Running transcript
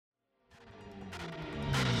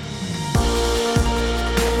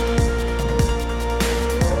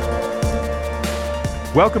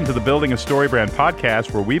Welcome to the Building a Story Brand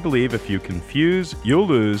podcast, where we believe if you confuse, you'll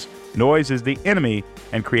lose. Noise is the enemy,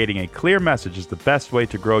 and creating a clear message is the best way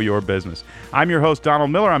to grow your business. I'm your host,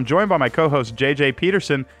 Donald Miller. I'm joined by my co-host, JJ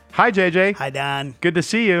Peterson. Hi, JJ. Hi, Don. Good to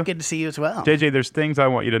see you. Good to see you as well. JJ, there's things I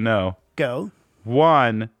want you to know. Go.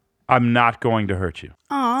 1, I'm not going to hurt you.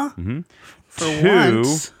 Aw. For 2,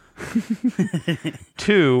 once.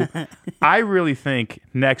 2, I really think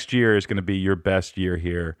next year is going to be your best year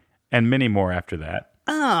here, and many more after that.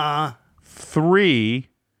 3,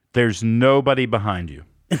 there's nobody behind you.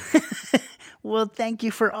 Well, thank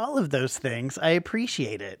you for all of those things. I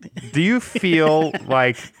appreciate it. Do you feel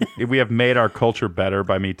like we have made our culture better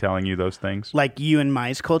by me telling you those things? Like you and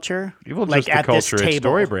my's culture? Well, like just the culture at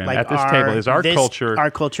Story Brand. Like at this table, is our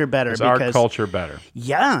culture better? Is our culture better?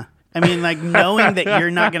 Yeah. I mean, like, knowing that you're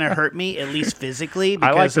not going to hurt me, at least physically,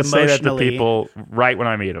 because I like to say that to emotionally- people right when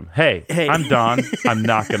I meet them. Hey. I'm Don. I'm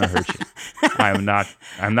not going to hurt you. I'm not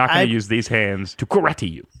going to use these hands to karate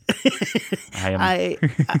you. I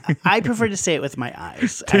prefer to say it with my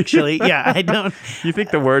eyes, actually. Yeah, I don't. You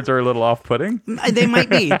think the words are a little off-putting? They might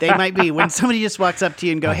be. They might be. When somebody just walks up to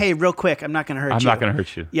you and go, hey, real quick, I'm not going to hurt you. I'm not going to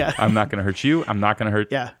hurt you. Yeah. I'm not going to hurt you. I'm not going to hurt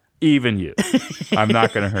Yeah. even you. I'm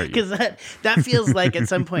not going to hurt you. Because that feels like at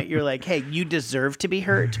some point you're like, hey, you deserve to be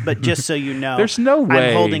hurt, but just so you know, There's no way.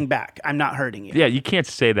 I'm holding back. I'm not hurting you. Yeah, you can't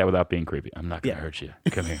say that without being creepy. I'm not going to hurt you.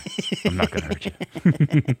 Come here. I'm not going to hurt you.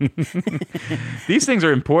 These things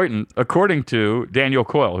are important, according to Daniel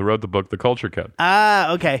Coyle, who wrote the book, The Culture Code.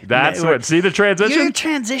 Ah, okay. That's what. See the transition? Your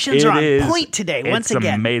transitions are on point today, once again.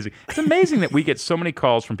 It's amazing. It's amazing that we get so many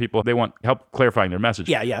calls from people, they want help clarifying their message.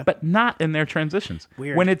 Yeah. But not in their transitions.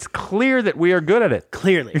 Weird. When it's clear that we are good at it.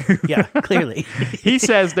 Clearly. Yeah, clearly. He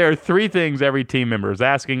says there are 3 things every team member is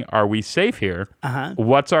asking. Are we safe here?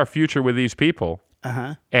 What's our future with these people?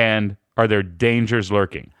 And are there dangers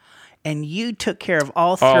lurking? And you took care of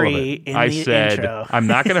all All of 3 it. in I the said, intro. I'm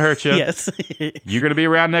not going to hurt you. Yes. You're going to be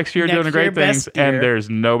around next year doing Next great year, things, best year. and there's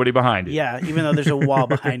nobody behind you. Yeah, even though there's a wall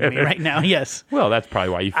behind me right now. Yes. Well, that's probably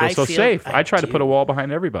why you feel so safe. I try to put a wall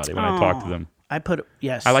behind everybody when I talk to them.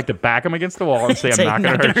 Yes. I like to back them against the wall and say, I'm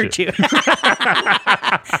not going to hurt you.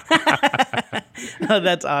 Oh,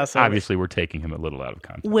 that's awesome. Obviously, we're taking him a little out of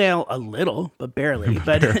context. Well, a little, but barely.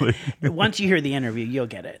 But once you hear the interview, you'll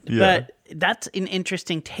get it. Yeah. But that's an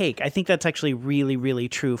interesting take. I think that's actually really, really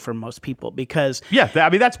true for most people because... Yeah,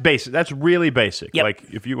 that's basic. That's really basic. Yep. Like,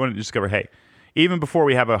 if you want to discover, hey, even before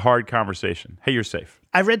we have a hard conversation, hey, you're safe.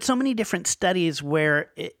 I've read so many different studies where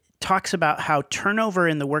it talks about how turnover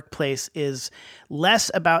in the workplace is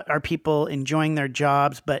less about are people enjoying their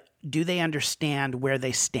jobs, but do they understand where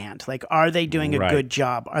they stand? Like, are they doing a good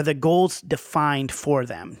job? Are the goals defined for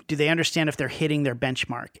them? Do they understand if they're hitting their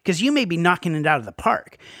benchmark? Because you may be knocking it out of the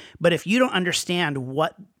park, but if you don't understand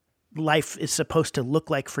what life is supposed to look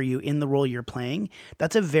like for you in the role you're playing,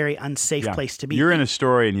 that's a very unsafe place to be. You're in a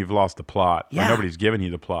story and you've lost the plot. Yeah. Or nobody's given you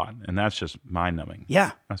the plot, and that's just mind-numbing.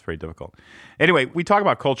 Yeah. That's very difficult. Anyway, we talk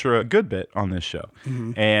about culture a good bit on this show,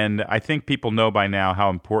 and I think people know by now how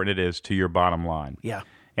important it is to your bottom line. Yeah.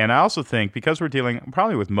 And I also think, because we're dealing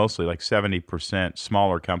probably with mostly like 70%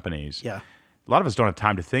 smaller companies, Yeah. a lot of us don't have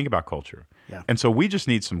time to think about culture. Yeah. And so we just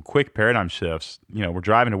need some quick paradigm shifts. You know, we're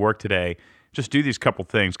driving to work today. Just do these couple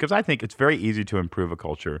things, because I think it's very easy to improve a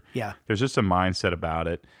culture. Yeah. There's just a mindset about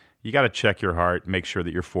it. You got to check your heart, make sure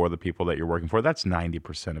that you're for the people that you're working for. That's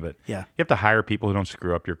 90% of it. Yeah. You have to hire people who don't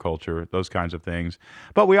screw up your culture, those kinds of things.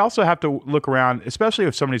 But we also have to look around, especially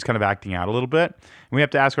if somebody's kind of acting out a little bit. And we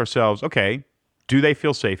have to ask ourselves, okay, do they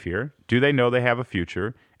feel safe here? Do they know they have a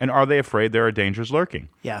future? And are they afraid there are dangers lurking?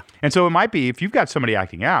 Yeah. And so it might be, if you've got somebody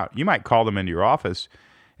acting out, you might call them into your office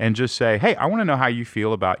and just say, hey, I want to know how you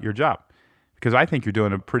feel about your job, because I think you're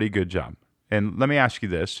doing a pretty good job. And let me ask you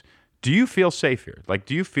this. Do you feel safe here? Like,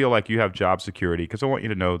 do you feel like you have job security? Because I want you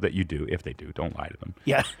to know that you do. If they do, don't lie to them.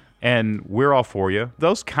 Yeah. And we're all for you.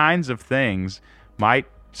 Those kinds of things might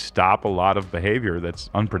stop a lot of behavior that's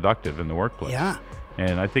unproductive in the workplace. Yeah.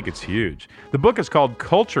 And I think it's huge. The book is called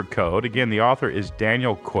Culture Code. Again, the author is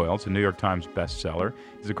Daniel Coyle. It's a New York Times bestseller.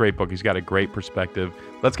 It's a great book. He's got a great perspective.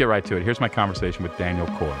 Let's get right to it. Here's my conversation with Daniel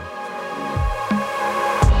Coyle.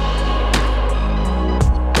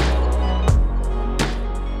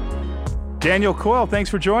 Daniel Coyle, thanks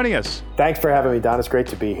for joining us. Thanks for having me, Don. It's great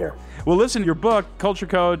to be here. Well, listen, your book, Culture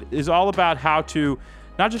Code, is all about how to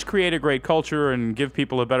not just create a great culture and give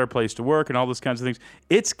people a better place to work and all those kinds of things.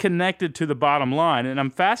 It's connected to the bottom line. And I'm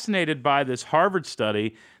fascinated by this Harvard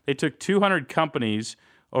study. They took 200 companies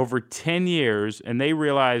over 10 years, and they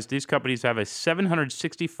realized these companies have a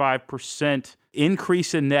 765%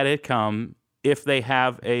 increase in net income if they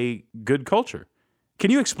have a good culture. Can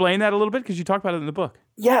you explain that a little bit? Because you talk about it in the book.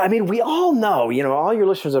 Yeah, I mean, we all know, all your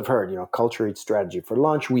listeners have heard, culture eats strategy for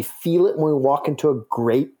lunch. We feel it when we walk into a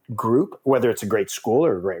great group, whether it's a great school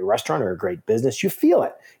or a great restaurant or a great business. You feel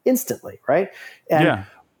it instantly, right? And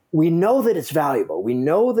we know that it's valuable. We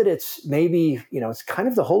know that it's maybe, it's kind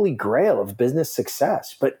of the holy grail of business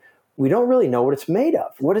success, but we don't really know what it's made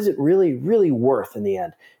of. What is it really, really worth in the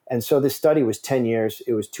end? And so this study was 10 years.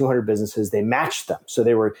 It was 200 businesses. They matched them. So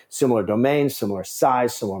they were similar domains, similar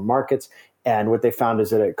size, similar markets. And what they found is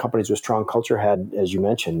that companies with strong culture had, as you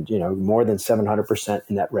mentioned, more than 700%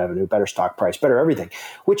 in net revenue, better stock price, better everything,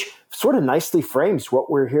 which sort of nicely frames what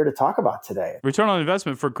we're here to talk about today. Return on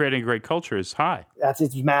investment for creating a great culture is high.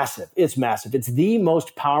 It's massive. It's massive. It's the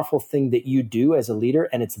most powerful thing that you do as a leader,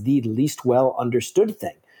 and it's the least well understood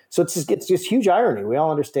thing. So it's just huge irony. We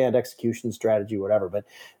all understand execution, strategy, whatever, but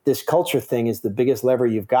this culture thing is the biggest lever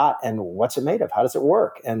you've got. And what's it made of? How does it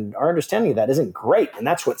work? And our understanding of that isn't great. And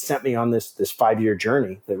that's what sent me on this 5-year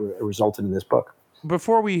journey that resulted in this book.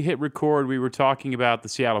 Before we hit record, we were talking about the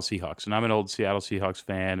Seattle Seahawks, and I'm an old Seattle Seahawks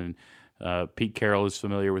fan, and Pete Carroll is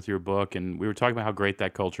familiar with your book, and we were talking about how great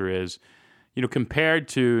that culture is. Compared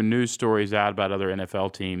to news stories out about other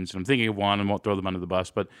NFL teams, and I'm thinking of one and won't throw them under the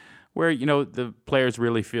bus, but where, the players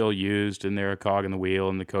really feel used and they're a cog in the wheel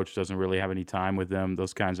and the coach doesn't really have any time with them,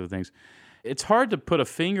 those kinds of things. It's hard to put a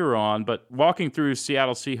finger on, but walking through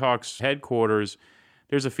Seattle Seahawks headquarters,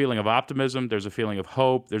 there's a feeling of optimism, there's a feeling of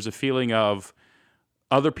hope, there's a feeling of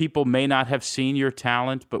other people may not have seen your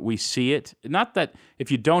talent, but we see it. Not that if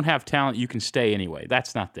you don't have talent, you can stay anyway.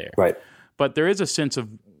 That's not there. Right. But there is a sense of,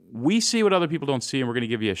 we see what other people don't see, and we're going to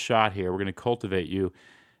give you a shot here. We're going to cultivate you.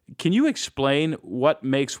 Can you explain what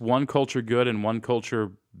makes one culture good and one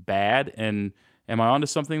culture bad? And am I onto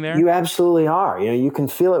something there? You absolutely are. You can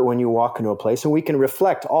feel it when you walk into a place, and we can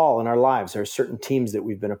reflect all in our lives. There are certain teams that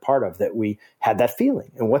we've been a part of that we had that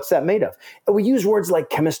feeling. And what's that made of? And we use words like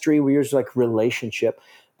chemistry, we use like relationship.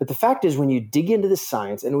 But the fact is, when you dig into the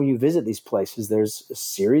science and when you visit these places, there's a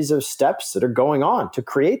series of steps that are going on to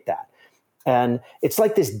create that. And it's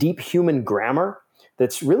like this deep human grammar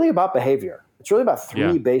that's really about behavior. It's really about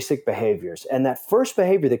three basic behaviors. And that first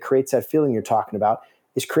behavior that creates that feeling you're talking about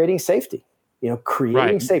is creating safety.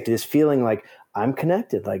 Creating safety, this feeling like I'm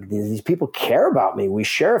connected, like these people care about me. We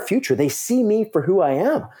share a future. They see me for who I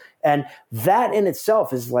am. And that in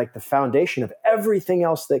itself is like the foundation of everything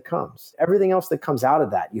else that comes. Everything else that comes out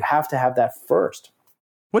of that. You have to have that first.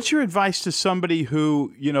 What's your advice to somebody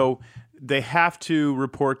who, they have to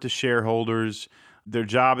report to shareholders, their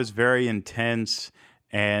job is very intense,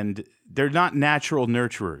 and they're not natural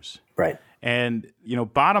nurturers. Right. And,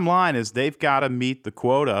 bottom line is they've got to meet the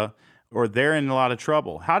quota or they're in a lot of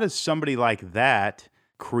trouble. How does somebody like that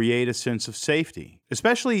create a sense of safety,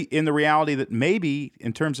 especially in the reality that maybe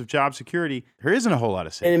in terms of job security, there isn't a whole lot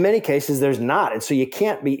of safety? And in many cases, there's not. And so you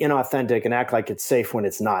can't be inauthentic and act like it's safe when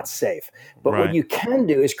it's not safe. But what you can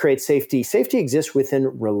do is create safety. Safety exists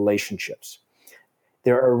within relationships.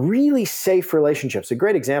 There are really safe relationships. A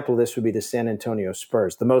great example of this would be the San Antonio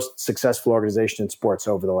Spurs, the most successful organization in sports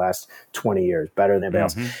over the last 20 years, better than anybody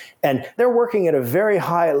else. And they're working at a very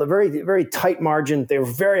high, very, very tight margin. They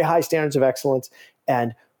have very high standards of excellence.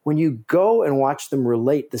 And when you go and watch them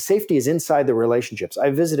relate, the safety is inside the relationships. I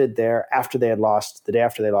visited there the day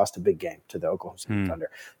after they lost a big game to the Oklahoma City Thunder.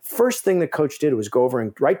 First thing the coach did was go over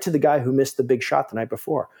and right to the guy who missed the big shot the night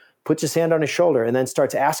before, puts his hand on his shoulder, and then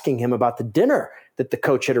starts asking him about the dinner that the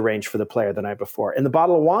coach had arranged for the player the night before and the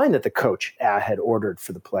bottle of wine that the coach had ordered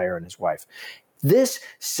for the player and his wife. This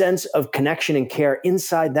sense of connection and care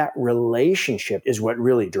inside that relationship is what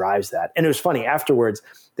really drives that. And it was funny, afterwards,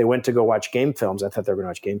 they went to go watch game films. I thought they were going to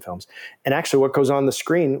watch game films. And actually what goes on the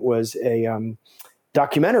screen was a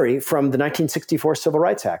documentary from the 1964 Civil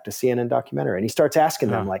Rights Act, a CNN documentary. And he starts asking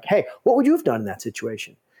them like, hey, what would you have done in that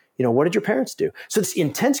situation? What did your parents do? So this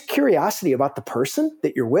intense curiosity about the person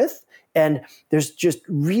that you're with. And there's just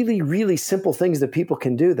really, really simple things that people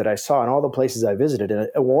can do that I saw in all the places I visited. And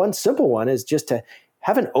one simple one is just to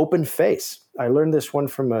have an open face. I learned this one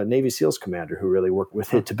from a Navy SEALs commander who really worked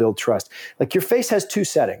with it to build trust. Like your face has two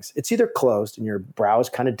settings. It's either closed and your brow is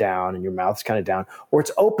kind of down and your mouth is kind of down, or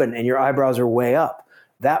it's open and your eyebrows are way up.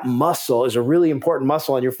 That muscle is a really important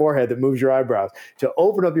muscle on your forehead that moves your eyebrows to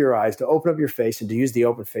open up your eyes, to open up your face, and to use the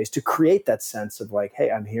open face to create that sense of like,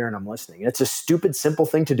 hey, I'm here and I'm listening. And it's a stupid, simple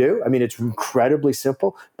thing to do. I mean, it's incredibly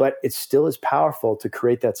simple, but it still is powerful to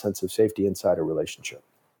create that sense of safety inside a relationship.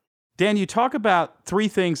 Dan, you talk about three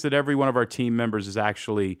things that every one of our team members is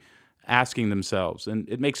actually asking themselves. And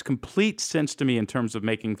it makes complete sense to me in terms of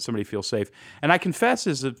making somebody feel safe. And I confess,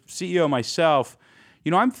 as a CEO myself,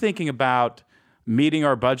 I'm thinking about meeting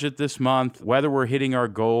our budget this month, whether we're hitting our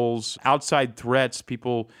goals, outside threats,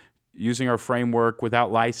 people using our framework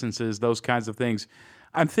without licenses, those kinds of things.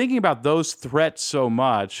 I'm thinking about those threats so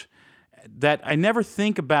much that I never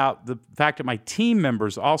think about the fact that my team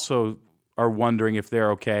members also are wondering if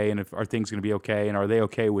they're okay and if are things going to be okay and are they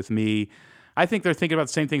okay with me. I think they're thinking about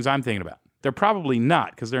the same things I'm thinking about. They're probably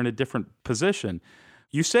not because they're in a different position.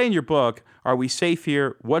 You say in your book, are we safe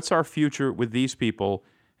here? What's our future with these people?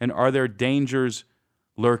 And are there dangers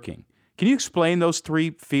lurking? Can you explain those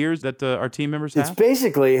three fears that our team members have? It's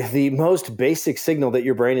basically the most basic signal that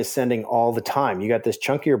your brain is sending all the time. You got this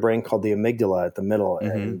chunk of your brain called the amygdala at the middle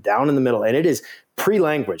and down in the middle. And it is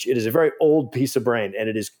pre-language. It is a very old piece of brain, and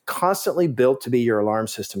it is constantly built to be your alarm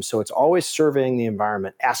system. So it's always surveying the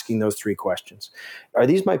environment, asking those three questions. Are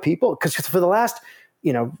these my people? Because for the last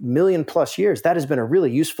million plus years, that has been a really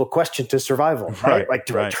useful question to survival, right? Like,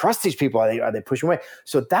 do I trust these people? Are they pushing away?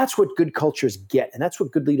 So that's what good cultures get. And that's what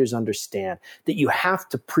good leaders understand, that you have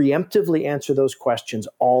to preemptively answer those questions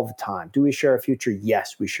all the time. Do we share a future?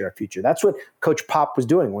 Yes, we share a future. That's what Coach Pop was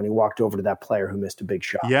doing when he walked over to that player who missed a big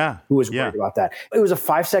shot. Who was worried about that. It was a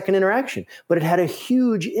 5-second interaction, but it had a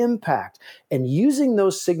huge impact. And using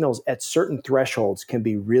those signals at certain thresholds can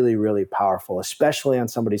be really, really powerful, especially on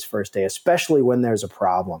somebody's first day, especially when there's a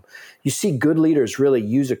problem. You see good leaders really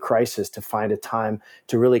use a crisis to find a time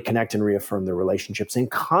to really connect and reaffirm their relationships and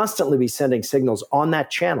constantly be sending signals on that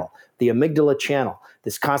channel, the amygdala channel,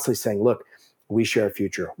 that's constantly saying, look, we share a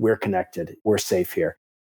future. We're connected. We're safe here.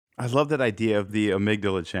 I love that idea of the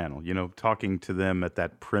amygdala channel, talking to them at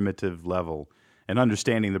that primitive level and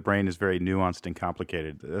understanding the brain is very nuanced and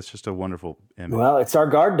complicated. That's just a wonderful image. Well, it's our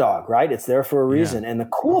guard dog, right? It's there for a reason. And the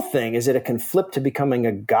cool thing is that it can flip to becoming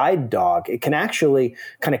a guide dog. It can actually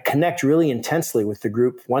kind of connect really intensely with the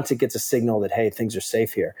group once it gets a signal that, hey, things are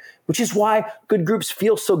safe here, which is why good groups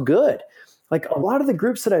feel so good. Like a lot of the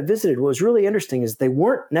groups that I visited, what was really interesting is they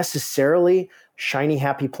weren't necessarily shiny,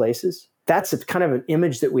 happy places. That's kind of an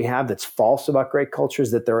image that we have that's false about great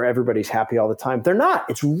cultures, that everybody's happy all the time. They're not.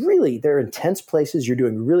 They're intense places. You're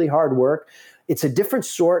doing really hard work. It's a different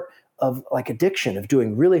sort of like addiction, of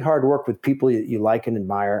doing really hard work with people you like and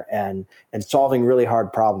admire and solving really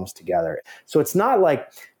hard problems together. So it's not like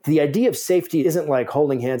the idea of safety isn't like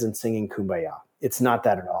holding hands and singing Kumbaya. It's not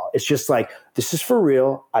that at all. It's just like, this is for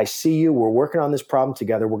real. I see you. We're working on this problem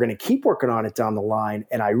together. We're going to keep working on it down the line.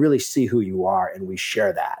 And I really see who you are. And we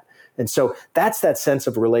share that. And so that's that sense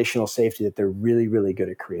of relational safety that they're really, really good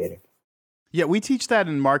at creating. Yeah, we teach that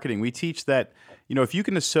in marketing. We teach that, if you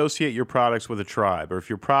can associate your products with a tribe, or if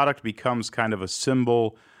your product becomes kind of a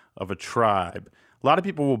symbol of a tribe, a lot of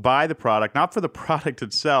people will buy the product, not for the product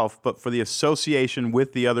itself, but for the association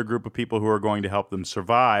with the other group of people who are going to help them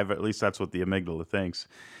survive. At least that's what the amygdala thinks.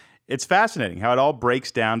 It's fascinating how it all breaks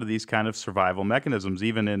down to these kind of survival mechanisms,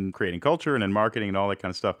 even in creating culture and in marketing and all that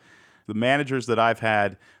kind of stuff. The managers that I've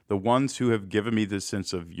had, the ones who have given me this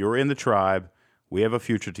sense of, you're in the tribe, we have a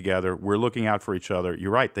future together, we're looking out for each other.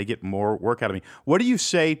 You're right, they get more work out of me. What do you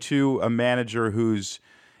say to a manager whose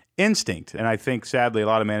instinct, and I think sadly a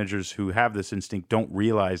lot of managers who have this instinct don't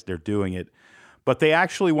realize they're doing it, but they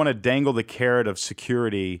actually want to dangle the carrot of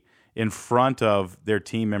security in front of their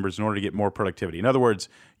team members in order to get more productivity? In other words,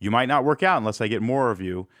 you might not work out unless I get more of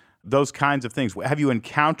you. Those kinds of things. Have you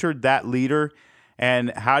encountered that leader?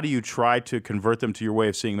 And how do you try to convert them to your way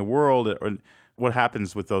of seeing the world? Or what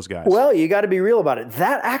happens with those guys? Well, you got to be real about it.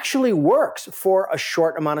 That actually works for a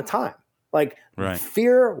short amount of time. Like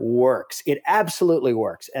fear works. It absolutely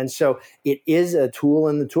works. And so it is a tool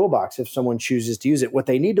in the toolbox if someone chooses to use it. What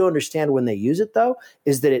they need to understand when they use it, though,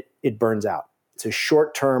 is that it burns out. It's a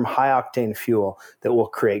short-term, high-octane fuel that will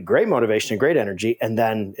create great motivation and great energy, and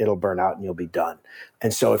then it'll burn out and you'll be done.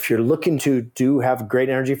 And so if you're looking to have great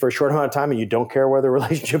energy for a short amount of time and you don't care where the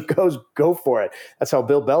relationship goes, go for it. That's how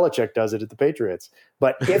Bill Belichick does it at the Patriots.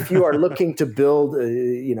 But if you are looking to build,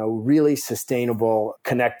 really sustainable,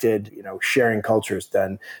 connected, sharing cultures,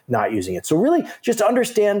 then not using it. So really just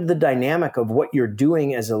understand the dynamic of what you're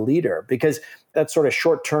doing as a leader, because that sort of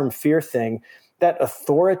short-term fear thing, that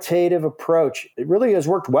authoritative approach, it really has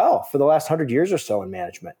worked well for the last 100 years or so in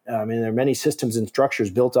management. There are many systems and structures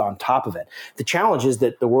built on top of it. The challenge is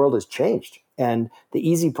that the world has changed and the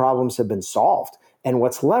easy problems have been solved. And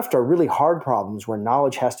what's left are really hard problems where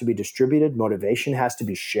knowledge has to be distributed, motivation has to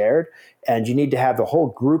be shared, and you need to have the whole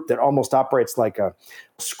group that almost operates like a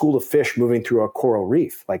school of fish moving through a coral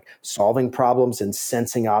reef, like solving problems and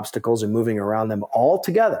sensing obstacles and moving around them all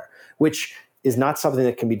together, which is not something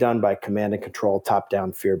that can be done by command and control,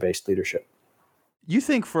 top-down, fear-based leadership. You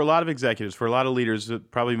think for a lot of executives, for a lot of leaders,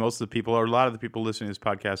 probably most of the people or a lot of the people listening to this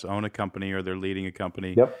podcast own a company or they're leading a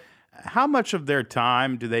company. Yep. How much of their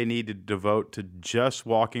time do they need to devote to just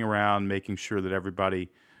walking around, making sure that everybody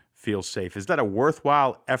feels safe? Is that a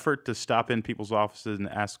worthwhile effort to stop in people's offices and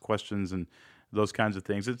ask questions and those kinds of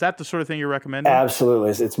things? Is that the sort of thing you're recommending?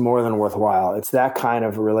 Absolutely. It's more than worthwhile. It's that kind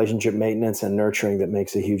of relationship maintenance and nurturing that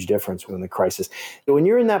makes a huge difference when the crisis. When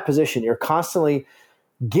you're in that position, you're constantly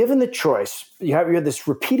given the choice. You have this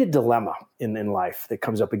repeated dilemma in life that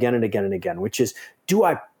comes up again and again and again, which is, do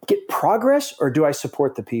I get progress or do I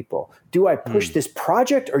support the people? Do I push this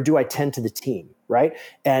project or do I tend to the team? Right.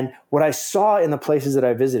 And what I saw in the places that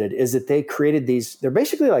I visited is that they created they're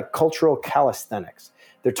basically like cultural calisthenics.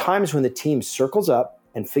 There are times when the team circles up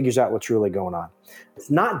and figures out what's really going on.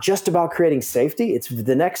 It's not just about creating safety. It's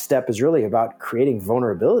the next step is really about creating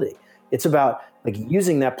vulnerability. It's about like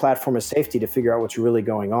using that platform of safety to figure out what's really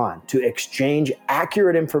going on, to exchange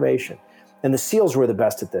accurate information. And the SEALs were the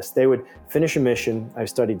best at this. They would finish a mission. I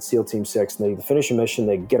studied SEAL Team 6. And they'd finish a mission.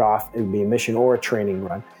 They'd get off. It would be a mission or a training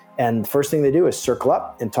run. And the first thing they do is circle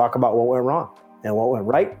up and talk about what went wrong and what went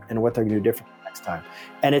right and what they're going to do different next time.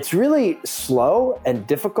 And it's really slow and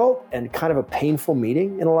difficult and kind of a painful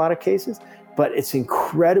meeting in a lot of cases. But it's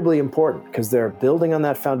incredibly important because they're building on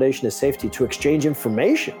that foundation of safety to exchange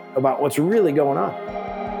information about what's really going on.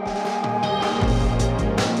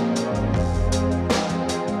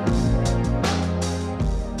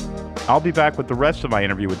 I'll be back with the rest of my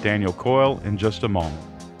interview with Daniel Coyle in just a moment.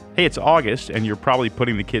 Hey, it's August, and you're probably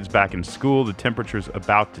putting the kids back in school. The temperature's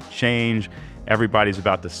about to change. Everybody's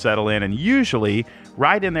about to settle in. And usually,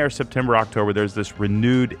 right in there, September, October, there's this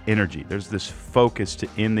renewed energy. There's this focus to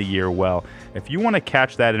end the year well. If you want to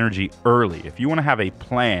catch that energy early, if you want to have a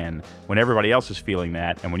plan when everybody else is feeling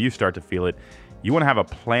that, and when you start to feel it, you want to have a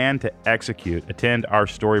plan to execute, attend our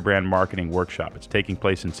StoryBrand Marketing Workshop. It's taking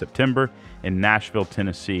place in September in Nashville,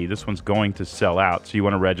 Tennessee. This one's going to sell out, so you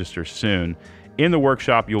want to register soon. In the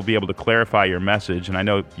workshop, you'll be able to clarify your message. And I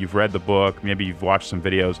know you've read the book, maybe you've watched some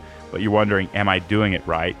videos, but you're wondering, am I doing it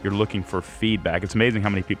right? You're looking for feedback. It's amazing how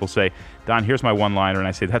many people say, Don, here's my one-liner. And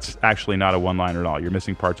I say, that's actually not a one-liner at all. You're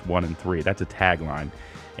missing parts 1 and 3. That's a tagline.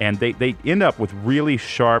 And they end up with really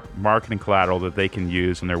sharp marketing collateral that they can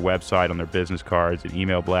use on their website, on their business cards, and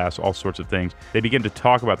email blasts, all sorts of things. They begin to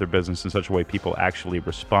talk about their business in such a way people actually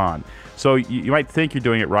respond. So you might think you're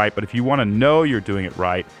doing it right, but if you want to know you're doing it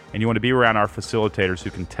right, and you want to be around our facilitators who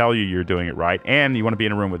can tell you you're doing it right, and you want to be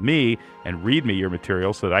in a room with me and read me your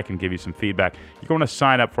material so that I can give you some feedback, you're going to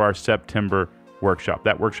sign up for our September workshop.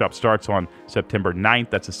 That workshop starts on September 9th.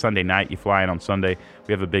 That's a Sunday night. You fly in on Sunday.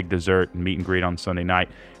 We have a big dessert and meet and greet on Sunday night.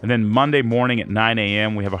 And then Monday morning at 9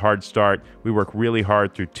 a.m., we have a hard start. We work really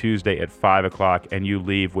hard through Tuesday at 5 o'clock, and you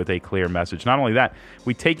leave with a clear message. Not only that,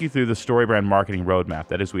 we take you through the StoryBrand Marketing Roadmap.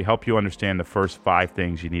 That is, we help you understand the first 5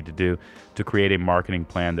 things you need to do to create a marketing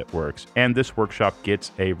plan that works. And this workshop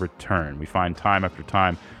gets a return. We find time after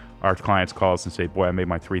time our clients call us and say, boy, I made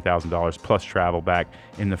my $3,000 plus travel back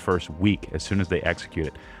in the first week as soon as they execute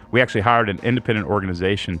it. We actually hired an independent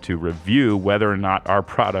organization to review whether or not our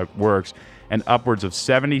product works, and upwards of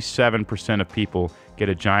 77% of people get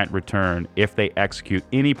a giant return if they execute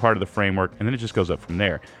any part of the framework, and then it just goes up from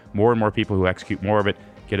there. More and more people who execute more of it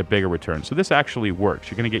get a bigger return. So this actually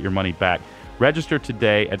works. You're going to get your money back. Register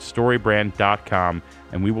today at storybrand.com,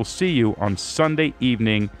 and we will see you on Sunday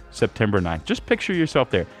evening, September 9th. Just picture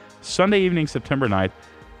yourself there. Sunday evening, September 9th,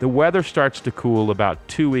 the weather starts to cool about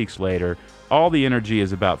 2 weeks later. All the energy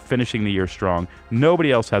is about finishing the year strong.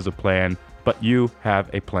 Nobody else has a plan, but you have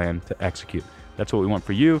a plan to execute. That's what we want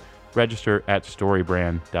for you. Register at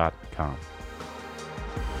storybrand.com.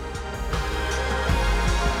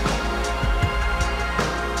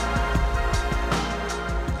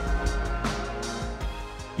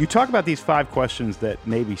 You talk about these 5 questions that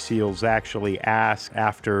Navy SEALs actually ask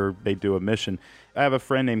after they do a mission. I have a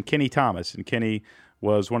friend named Kenny Thomas, and Kenny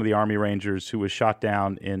was one of the Army Rangers who was shot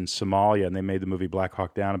down in Somalia, and they made the movie Black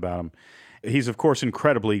Hawk Down about him. He's, of course,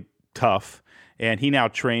 incredibly tough, and he now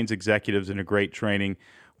trains executives in a great training.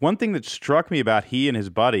 One thing that struck me about he and his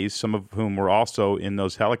buddies, some of whom were also in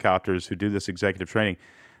those helicopters who do this executive training,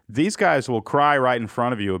 these guys will cry right in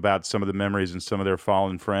front of you about some of the memories and some of their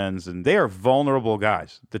fallen friends, and they are vulnerable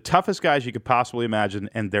guys, the toughest guys you could possibly imagine,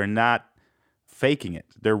 and they're not faking it.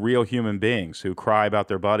 They're real human beings who cry about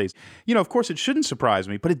their buddies. You know, of course, it shouldn't surprise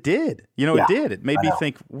me, but it did. You know, it did. It made me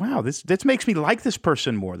think, wow, this makes me like this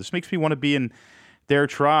person more. This makes me want to be in their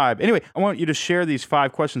tribe. Anyway, I want you to share these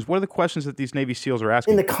 5 questions. What are the questions that these Navy SEALs are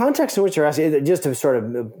asking? In the context in which they're asking, just to sort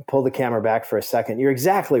of pull the camera back for a second, you're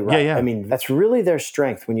exactly right. Yeah. I mean, that's really their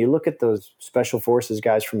strength. When you look at those special forces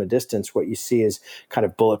guys from a distance, what you see is kind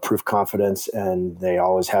of bulletproof confidence, and they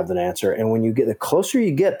always have an answer. And when you get, the closer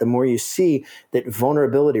you get, the more you see that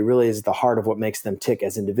vulnerability really is the heart of what makes them tick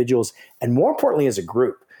as individuals, and more importantly, as a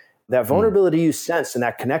group. That vulnerability you sense and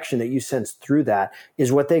that connection that you sense through that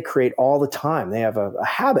is what they create all the time. They have a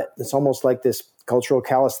habit. It's almost like this cultural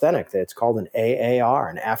calisthenic. It's called an AAR,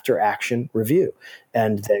 an after action review.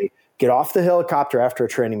 And they get off the helicopter after a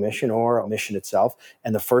training mission or a mission itself.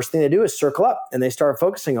 And the first thing they do is circle up and they start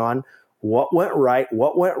focusing on what went right,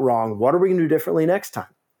 what went wrong, what are we going to do differently next time?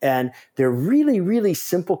 And they're really, really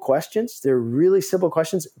simple questions. They're really simple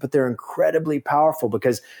questions, but they're incredibly powerful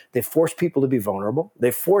because they force people to be vulnerable. They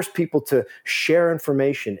force people to share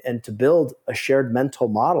information and to build a shared mental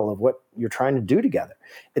model of what you're trying to do together.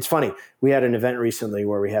 It's funny. We had an event recently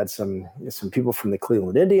where we had some people from the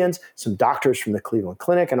Cleveland Indians, some doctors from the Cleveland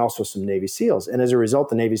Clinic, and also some Navy SEALs. And as a result,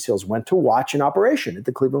 the Navy SEALs went to watch an operation at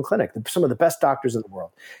the Cleveland Clinic. Some of the best doctors in the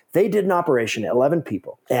world. They did an operation, 11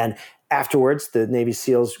 people. And afterwards, the Navy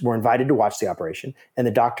SEALs were invited to watch the operation. And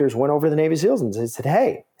the doctors went over to the Navy SEALs and said,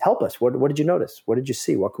 hey, help us. What did you notice? What did you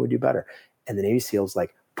see? What can we do better? And the Navy SEALs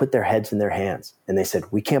put their heads in their hands. And they said,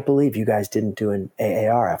 we can't believe you guys didn't do an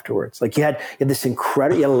AAR afterwards. You had this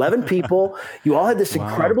incredible, you had 11 people. You all had this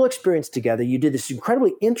incredible experience together. You did this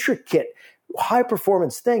incredibly intricate, high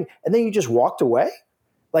performance thing. And then you just walked away.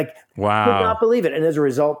 Could not believe it. And as a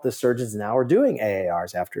result, the surgeons now are doing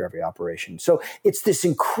AARs after every operation. So it's this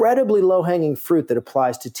incredibly low-hanging fruit that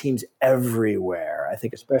applies to teams everywhere, I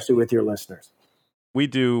think, especially with your listeners. We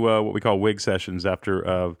do what we call WIG sessions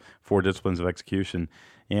after 4 disciplines of execution.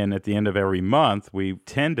 And at the end of every month, we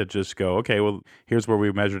tend to just go, okay, well, here's where we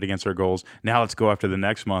measured against our goals. Now let's go after the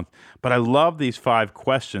next month. But I love these 5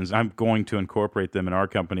 questions. I'm going to incorporate them in our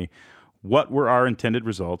company. What were our intended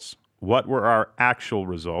results? What were our actual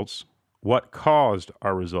results? What caused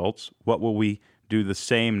our results? What will we do the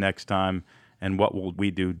same next time? And what will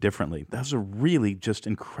we do differently? Those are really just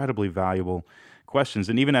incredibly valuable questions.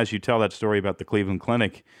 And even as you tell that story about the Cleveland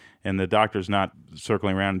Clinic and the doctors not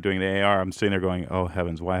circling around and doing the AR, I'm sitting there going, oh,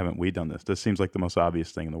 heavens, why haven't we done this? This seems like the most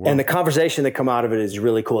obvious thing in the world. And the conversation that come out of it is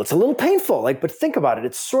really cool. It's a little painful, but think about it.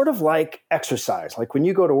 It's sort of like exercise. When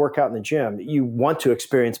you go to work out in the gym, you want to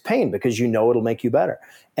experience pain because you know it'll make you better.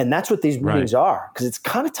 And that's what these meetings are, because it's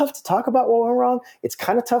kind of tough to talk about what went wrong. It's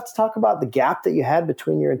kind of tough to talk about the gap that you had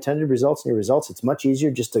between your intended results and your results. It's much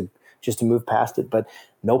easier just to move past it, but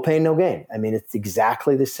no pain, no gain. I mean, it's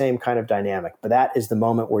exactly the same kind of dynamic, but that is the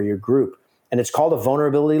moment where your group, and it's called a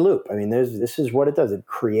vulnerability loop. I mean, this is what it does. It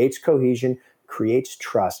creates cohesion, creates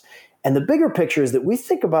trust. And the bigger picture is that we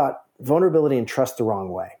think about vulnerability and trust the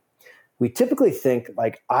wrong way. We typically think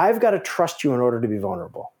I've got to trust you in order to be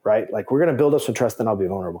vulnerable, right? We're going to build up some trust, then I'll be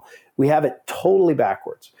vulnerable. We have it totally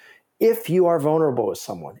backwards. If you are vulnerable with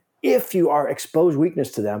someone, if you are exposed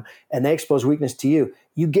weakness to them and they expose weakness to you,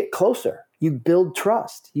 you get closer. You build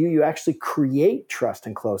trust. You actually create trust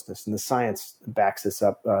and closeness. And the science backs this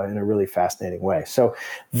up in a really fascinating way. So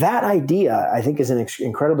that idea, I think, is an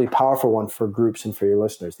incredibly powerful one for groups and for your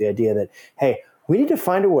listeners. The idea that, hey, we need to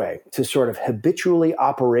find a way to sort of habitually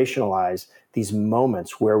operationalize these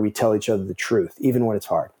moments where we tell each other the truth, even when it's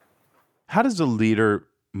hard. How does a leader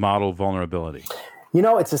model vulnerability?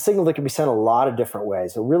 It's a signal that can be sent a lot of different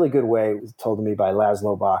ways. A really good way was told to me by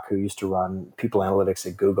Laszlo Bock, who used to run people analytics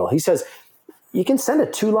at Google. He says, you can send a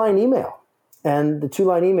 2-line email. And the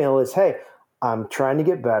 2-line email is, hey, I'm trying to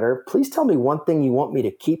get better. Please tell me one thing you want me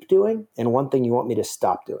to keep doing and one thing you want me to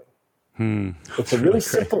stop doing. It's a really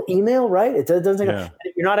simple email, right? It doesn't.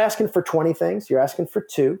 You're not asking for 20 things. You're asking for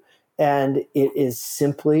 2. And it is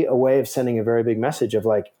simply a way of sending a very big message of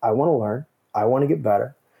I want to learn. I want to get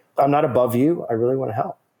better. I'm not above you. I really want to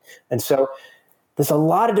help. And so there's a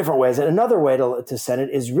lot of different ways. And another way to send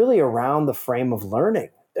it is really around the frame of learning.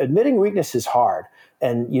 Admitting weakness is hard.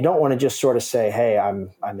 And you don't want to just sort of say, hey,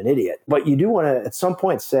 I'm an idiot. But you do want to at some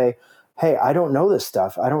point say, hey, I don't know this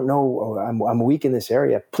stuff. I don't know. I'm weak in this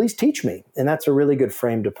area. Please teach me. And that's a really good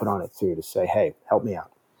frame to put on it too, to say, hey, help me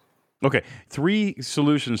out. Okay, 3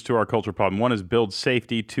 solutions to our culture problem. 1 is build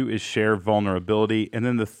safety. 2 is share vulnerability. And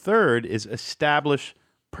then the third is establish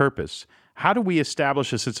purpose. How do we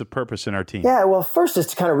establish a sense of purpose in our team? Yeah, well, first is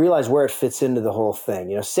to kind of realize where it fits into the whole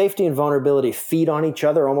thing. Safety and vulnerability feed on each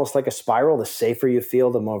other almost like a spiral. The safer you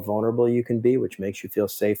feel, the more vulnerable you can be, which makes you feel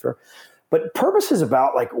safer. But purpose is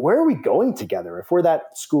about where are we going together? If we're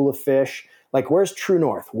that school of fish, where's true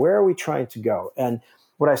north? Where are we trying to go? And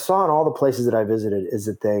what I saw in all the places that I visited is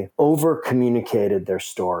that they over communicated their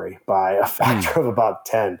story by a factor of about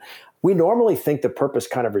 10. We normally think the purpose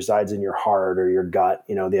kind of resides in your heart or your gut,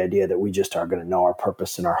 the idea that we just are going to know our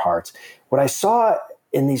purpose in our hearts. What I saw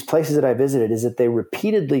in these places that I visited is that they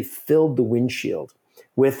repeatedly filled the windshield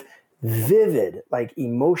with vivid, like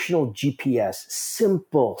emotional GPS,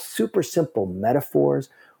 simple, super simple metaphors,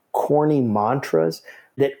 corny mantras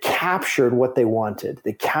that captured what they wanted.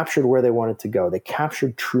 They captured where they wanted to go. They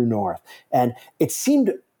captured true north. And it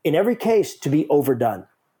seemed in every case to be overdone.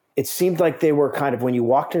 It seemed like they were kind of, when you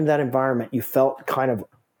walked into that environment, you felt kind of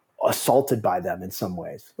assaulted by them in some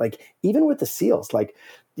ways. Like even with the SEALs, like,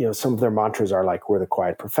 some of their mantras are like, we're the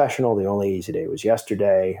quiet professional. The only easy day was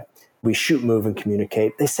yesterday. We shoot, move, and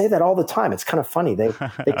communicate. They say that all the time. It's kind of funny. They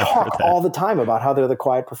talk all the time about how they're the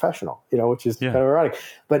quiet professional, which is kind of ironic.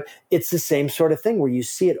 But it's the same sort of thing where you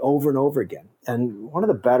see it over and over again. And one of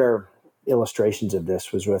the better illustrations of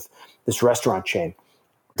this was with this restaurant chain.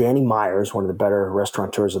 Danny Myers, one of the better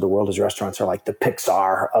restaurateurs of the world. His restaurants are like the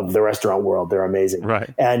Pixar of the restaurant world. They're amazing.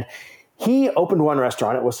 Right. And he opened one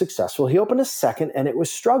restaurant. It was successful. He opened a second, and it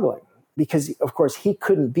was struggling. Because, of course, he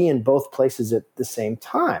couldn't be in both places at the same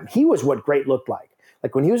time. He was what great looked like.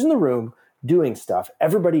 Like when he was in the room doing stuff,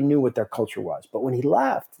 everybody knew what their culture was. But when he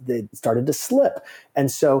left, they started to slip.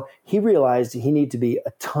 And so he realized he needed to be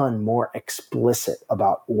a ton more explicit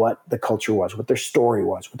about what the culture was, what their story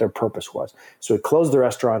was, what their purpose was. So he closed the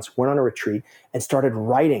restaurants, went on a retreat, and started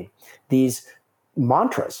writing these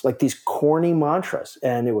mantras, like these corny mantras.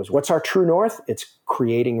 And it was, what's our true north? It's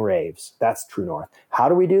creating raves. That's true north. How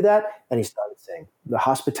do we do that? And he started saying the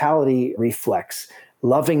hospitality reflex,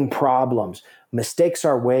 loving problems, mistakes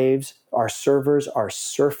are waves, our servers are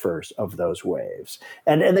surfers of those waves.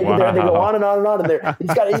 And they go on and on and on. And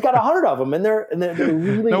he's got 100 of them, and they're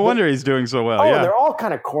really no wonder he's doing so well. And they're all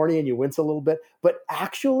kind of corny, and you wince a little bit, but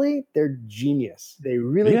actually they're genius. They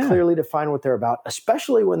really clearly define what they're about,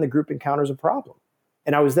 especially when the group encounters a problem.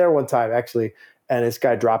 And I was there one time actually, and this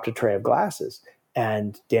guy dropped a tray of glasses,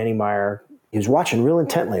 and Danny Meyer, he was watching real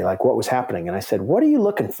intently, like what was happening. And I said, what are you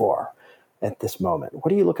looking for at this moment?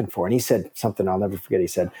 What are you looking for? And he said something I'll never forget. He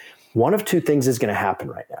said, one of two things is going to happen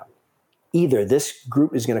right now. Either this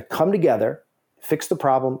group is going to come together, fix the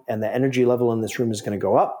problem, and the energy level in this room is going to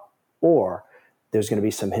go up, or there's going to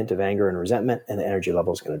be some hint of anger and resentment, and the energy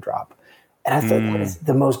level is going to drop. And I thought that is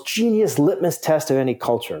the most genius litmus test of any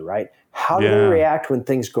culture, right? How do they react when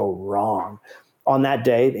things go wrong? On that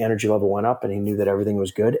day, the energy level went up, and he knew that everything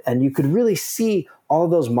was good. And you could really see all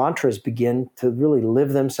of those mantras begin to really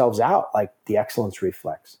live themselves out, like the excellence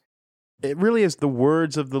reflex. It really is the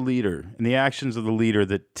words of the leader and the actions of the leader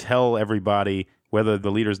that tell everybody, whether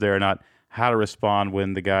the leader's there or not, how to respond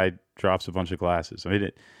when the guy drops a bunch of glasses. I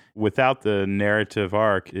mean, without the narrative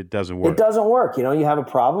arc, it doesn't work. It doesn't work. You have a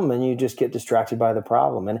problem and you just get distracted by the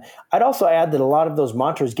problem. And I'd also add that a lot of those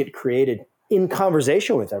mantras get created in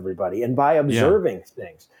conversation with everybody and by observing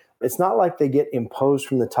things. It's not like they get imposed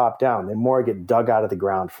from the top down. They more get dug out of the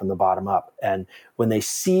ground from the bottom up. And when they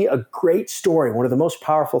see a great story, one of the most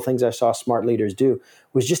powerful things I saw smart leaders do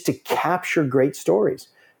was just to capture great stories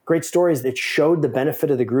that showed the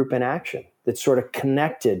benefit of the group in action, that sort of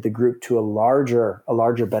connected the group to a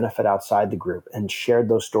larger benefit outside the group and shared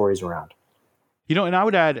those stories around. And I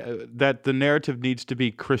would add that the narrative needs to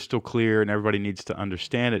be crystal clear and everybody needs to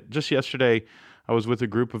understand it. Just yesterday, I was with a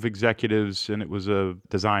group of executives, and it was a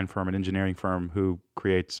design firm, an engineering firm who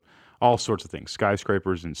creates all sorts of things,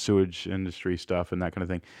 skyscrapers and sewage industry stuff and that kind of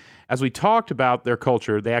thing. As we talked about their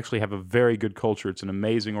culture, they actually have a very good culture. It's an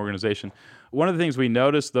amazing organization. One of the things we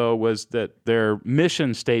noticed, though, was that their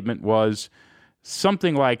mission statement was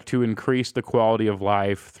something like to increase the quality of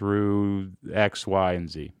life through X, Y, and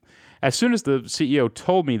Z. As soon as the CEO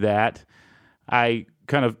told me that, I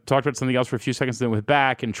kind of talked about something else for a few seconds, then went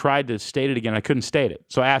back and tried to state it again. I couldn't state it.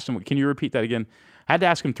 So I asked him, can you repeat that again? I had to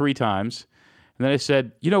ask him 3 times. And then I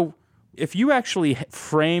said, if you actually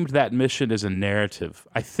framed that mission as a narrative,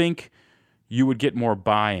 I think you would get more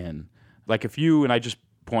buy-in. Like if you, and I just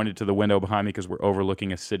pointed to the window behind me because we're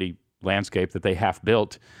overlooking a city landscape that they half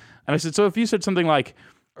built. And I said, so if you said something like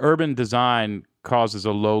urban design causes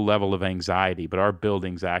a low level of anxiety, but our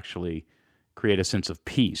buildings actually create a sense of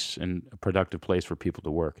peace and a productive place for people to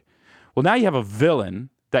work. Well, now you have a villain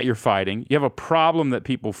that you're fighting. You have a problem that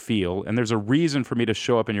people feel, and there's a reason for me to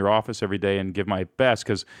show up in your office every day and give my best,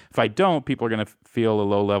 because if I don't, people are going to feel a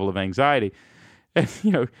low level of anxiety. And,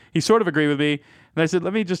 he sort of agreed with me. And I said,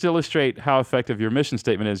 let me just illustrate how effective your mission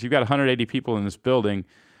statement is. You've got 180 people in this building.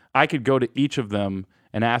 I could go to each of them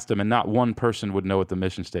and ask them, and not one person would know what the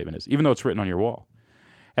mission statement is, even though it's written on your wall.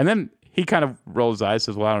 And then he kind of rolls his eyes,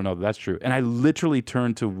 says, well, I don't know if that's true. And I literally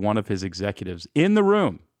turned to one of his executives in the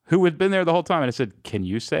room who had been there the whole time. And I said, can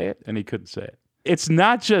you say it? And he couldn't say it. It's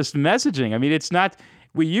not just messaging. I mean, it's not,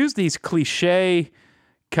 we use these cliche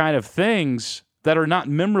kind of things that are not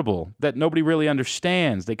memorable, that nobody really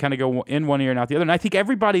understands. They kind of go in one ear and out the other. And I think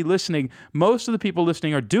everybody listening, most of the people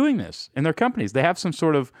listening are doing this in their companies. They have some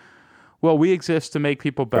sort of, well, we exist to make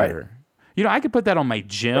people better. Right. You know, I could put that on my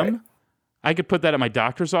gym. Right. I could put that at my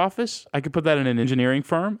doctor's office. I could put that in an engineering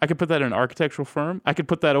firm. I could put that in an architectural firm. I could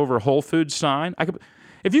put that over a Whole Foods sign.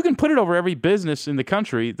 If you can put it over every business in the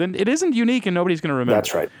country, then it isn't unique and nobody's going to remember.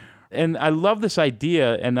 That's right. And I love this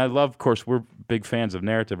idea, and I love, of course, we're big fans of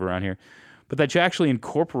narrative around here, but that you actually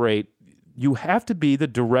incorporate, you have to be the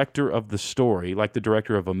director of the story, like the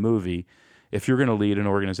director of a movie, if you're going to lead an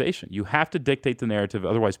organization. You have to dictate the narrative,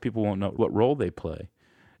 otherwise people won't know what role they play.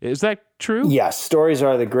 Is that true? Yes. Stories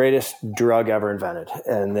are the greatest drug ever invented,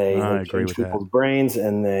 and they change people's brains,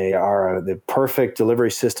 and they are the perfect delivery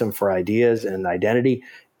system for ideas and identity.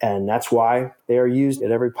 And that's why they are used at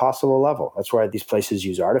every possible level. That's why these places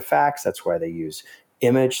use artifacts. That's why they use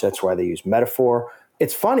image. That's why they use metaphor.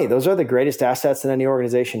 It's funny. Those are the greatest assets that any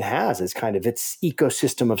organization has, is kind of its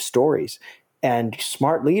ecosystem of stories. And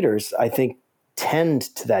smart leaders, I think, tend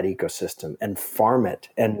to that ecosystem and farm it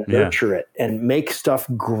and nurture it and make stuff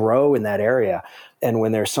grow in that area. And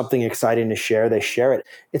when there's something exciting to share, they share it.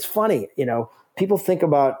 It's funny, you know, people think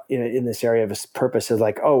about, you know, in this area of purpose as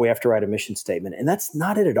like, oh, we have to write a mission statement. And that's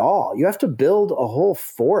not it at all. You have to build a whole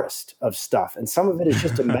forest of stuff. And some of it is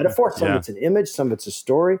just a metaphor. Some of it's an image. Some of it's a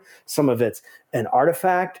story. Some of it's an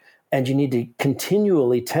artifact. And you need to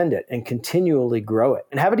continually tend it and continually grow it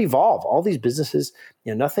and have it evolve. All these businesses,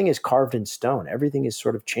 you know, nothing is carved in stone. Everything is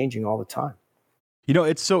sort of changing all the time. You know,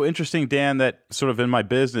 it's so interesting, Dan, that sort of in my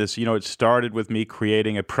business, you know, it started with me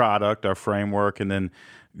creating a product, our framework, and then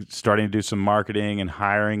starting to do some marketing and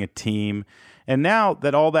hiring a team. And now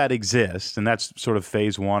that all that exists, and that's sort of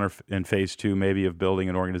phase one or in phase two maybe of building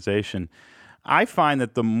an organization, I find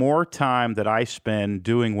that the more time that I spend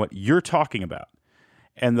doing what you're talking about,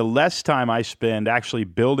 and the less time I spend actually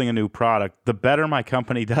building a new product, the better my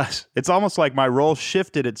company does. It's almost like my role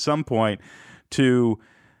shifted at some point to,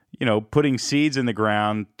 you know, putting seeds in the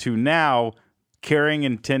ground to now caring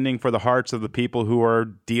and tending for the hearts of the people who are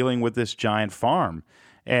dealing with this giant farm.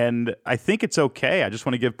 And I think it's okay. I just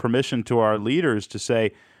want to give permission to our leaders to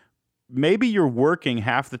say, maybe you're working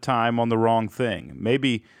half the time on the wrong thing.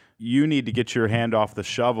 Maybe you need to get your hand off the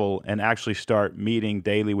shovel and actually start meeting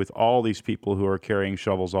daily with all these people who are carrying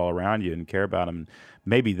shovels all around you and care about them.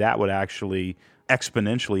 Maybe that would actually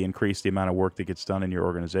exponentially increase the amount of work that gets done in your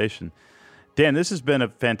organization. Dan, this has been a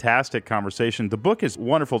fantastic conversation. The book is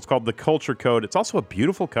wonderful. It's called The Culture Code. It's also a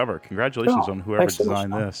beautiful cover. Congratulations on whoever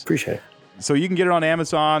designed this. Appreciate it. So you can get it on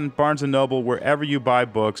Amazon, Barnes & Noble, wherever you buy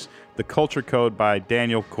books. The Culture Code by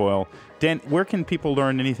Daniel Coyle. Dan, where can people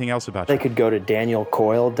learn anything else about you? They could go to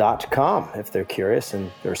danielcoyle.com if they're curious,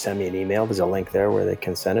 or send me an email. There's a link there where they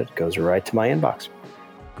can send it. It goes right to my inbox.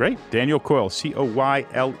 Great. Daniel Coyle,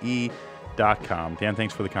 COYLE.com. Dan,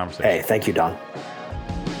 thanks for the conversation. Hey, thank you, Don.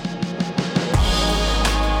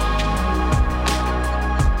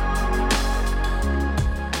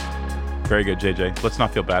 Very good, JJ. Let's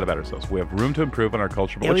not feel bad about ourselves. We have room to improve on our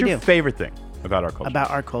culture. But what's your favorite thing about our culture? About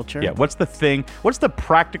our culture? Yeah. What's the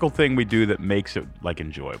practical thing we do that makes it like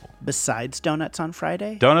enjoyable? Besides donuts on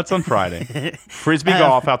Friday? Donuts on Friday. Frisbee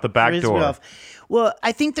golf out the back door. Golf. Well,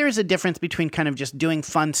 I think there's a difference between kind of just doing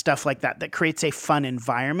fun stuff like that creates a fun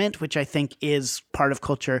environment, which I think is part of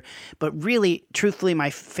culture. But really, truthfully,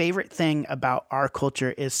 my favorite thing about our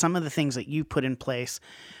culture is some of the things that you put in place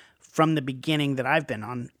from the beginning that I've been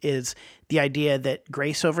on, is the idea that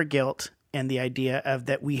grace over guilt, and the idea of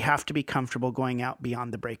that we have to be comfortable going out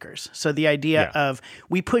beyond the breakers. So the idea of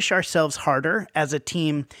we push ourselves harder as a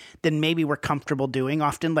team than maybe we're comfortable doing,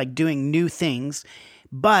 often like doing new things.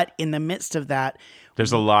 But in the midst of that,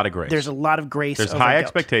 there's a lot of grace. There's a lot of grace. There's high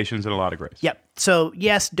expectations and a lot of grace. Yep. So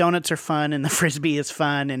yes, donuts are fun and the Frisbee is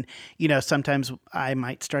fun. And, you know, sometimes I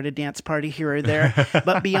might start a dance party here or there.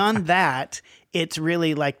 But beyond that, it's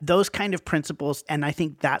really like those kind of principles. And I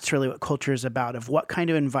think that's really what culture is about, of what kind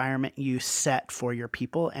of environment you set for your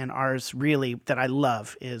people. And ours really that I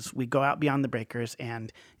love is we go out beyond the breakers,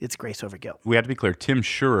 and it's grace over guilt. We have to be clear. Tim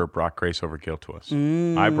Schurer brought grace over guilt to us.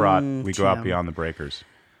 I brought we go out beyond the breakers.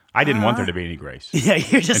 I didn't want there to be any grace. Yeah,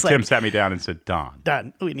 you're just and Tim sat me down and said, Don.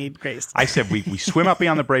 Done. We need grace. I said, we swim up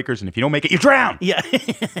beyond the breakers, and if you don't make it, you drown. Yeah.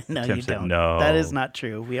 No, Tim you said, don't. no. That is not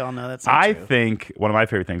true. We all know that's not I true. think one of my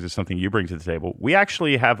favorite things is something you bring to the table. We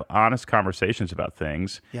actually have honest conversations about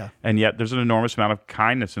things. Yeah. And yet there's an enormous amount of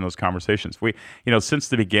kindness in those conversations. Since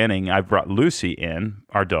the beginning, I've brought Lucy in,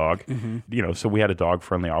 our dog, so we had a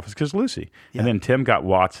dog-friendly office because Lucy. Yeah. And then Tim got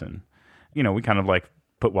Watson. We kind of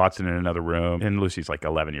put Watson in another room, and Lucy's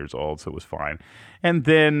 11 years old, so it was fine. And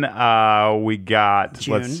then we got,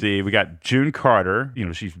 June. we got June Carter.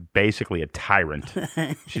 She's basically a tyrant.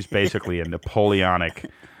 She's basically a Napoleonic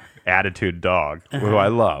attitude dog, who I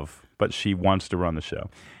love, but she wants to run the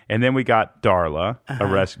show. And then we got Darla,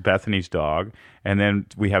 Bethany's dog, and then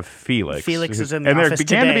we have Felix. Felix is in the office office and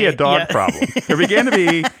there began today. to be a dog problem. There began to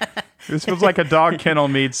be... This was like a dog kennel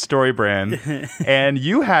meets StoryBrand. And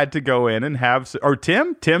you had to go in and have... Or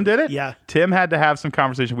Tim did it? Yeah. Tim had to have some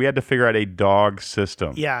conversation. We had to figure out a dog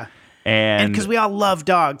system. Yeah. And because we all love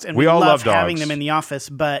dogs, and we all love having dogs. them in the office,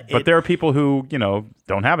 but there are people who,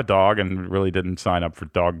 don't have a dog and really didn't sign up for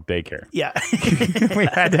dog daycare. Yeah. We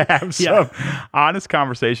had to have some honest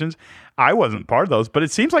conversations. I wasn't part of those, but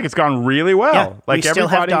it seems like it's gone really well. Yeah, we still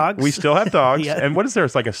have dogs. We still have dogs. Yeah. And what is there?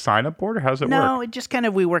 It's like a sign-up board, or how does it work? No, it just kind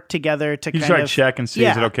of, we work together to You kind try of... to check and see,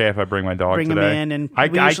 is it okay if I bring my dog Bring today? them in,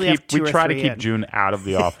 and we usually have two we or try to three keep in. June out of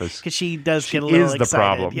the office. Because she does get a little is the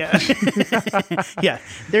excited. problem. Yeah. Yeah.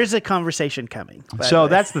 There's a conversation coming. So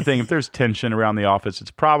that's the thing. If there's tension around the office,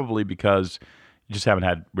 it's probably because you just haven't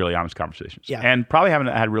had really honest conversations. Yeah. And probably haven't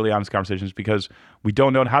had really honest conversations because we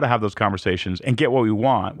don't know how to have those conversations and get what we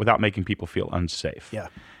want without making people feel unsafe. Yeah.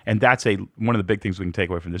 And that's one of the big things we can take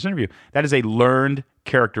away from this interview. That is a learned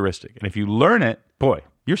characteristic. And if you learn it, boy,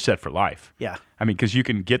 you're set for life. Yeah. I mean, because you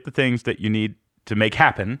can get the things that you need to make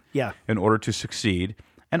happen in order to succeed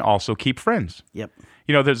and also keep friends. Yep.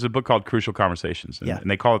 There's a book called Crucial Conversations,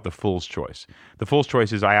 and they call it the fool's choice. The fool's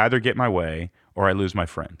choice is I either get my way or I lose my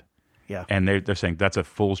friend. Yeah. And they're saying that's a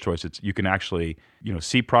fool's choice. You can actually,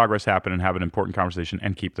 see progress happen and have an important conversation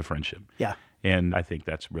and keep the friendship. Yeah. And I think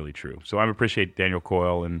that's really true. So I appreciate Daniel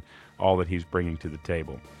Coyle and all that he's bringing to the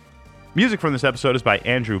table. Music from this episode is by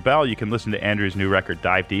Andrew Bell. You can listen to Andrew's new record,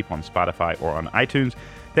 Dive Deep, on Spotify or on iTunes.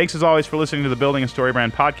 Thanks as always for listening to the Building a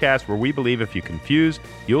StoryBrand podcast, where we believe if you confuse,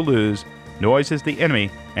 you'll lose. Noise is the enemy,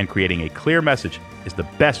 and creating a clear message is the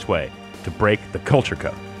best way to break the culture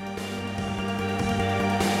code.